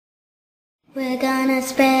We're gonna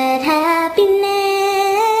spread happiness.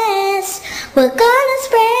 We're gonna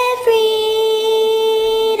spread freedom.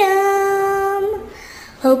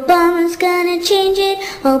 Obama's gonna change it.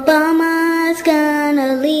 Obama's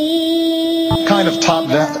gonna lead. Kind of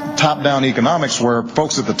top-down economics where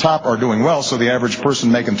folks at the top are doing well, so the average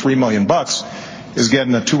person making $3 million is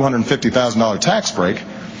getting a $250,000 tax break,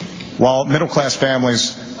 while middle-class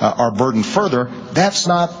families are burdened further. That's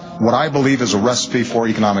not what I believe is a recipe for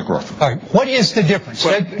economic growth. All right. What is the difference?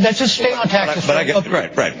 Well, let's just stay on taxes.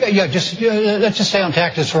 Right. Yeah, let's just stay on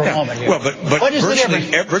taxes for a moment here. Well, but what is the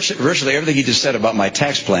difference? Virtually everything he just said about my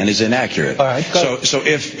tax plan is inaccurate. All right. So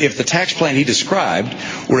if the tax plan he described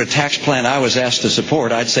were a tax plan I was asked to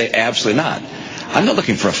support, I'd say absolutely not. I'm not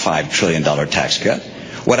looking for a $5 trillion tax cut.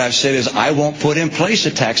 What I've said is I won't put in place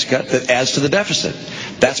a tax cut that adds to the deficit.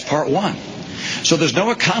 That's part one. So there's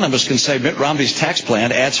no economist can say Mitt Romney's tax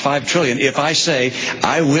plan adds $5 trillion if I say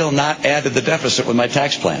I will not add to the deficit with my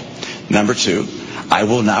tax plan. Number two, I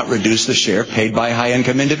will not reduce the share paid by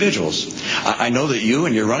high-income individuals. I know that you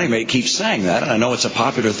and your running mate keep saying that, and I know it's a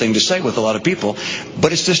popular thing to say with a lot of people,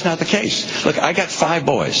 but it's just not the case. Look, I got 5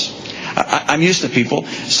 boys. I'm used to people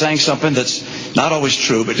saying something that's not always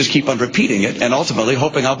true, but just keep on repeating it and ultimately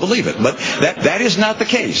hoping I'll believe it. But that is not the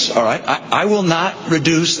case, all right? I will not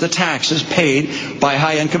reduce the taxes paid by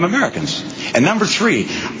high-income Americans. And number 3,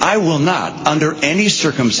 I will not, under any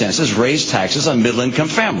circumstances, raise taxes on middle-income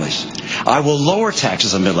families. I will lower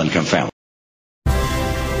taxes on middle-income families.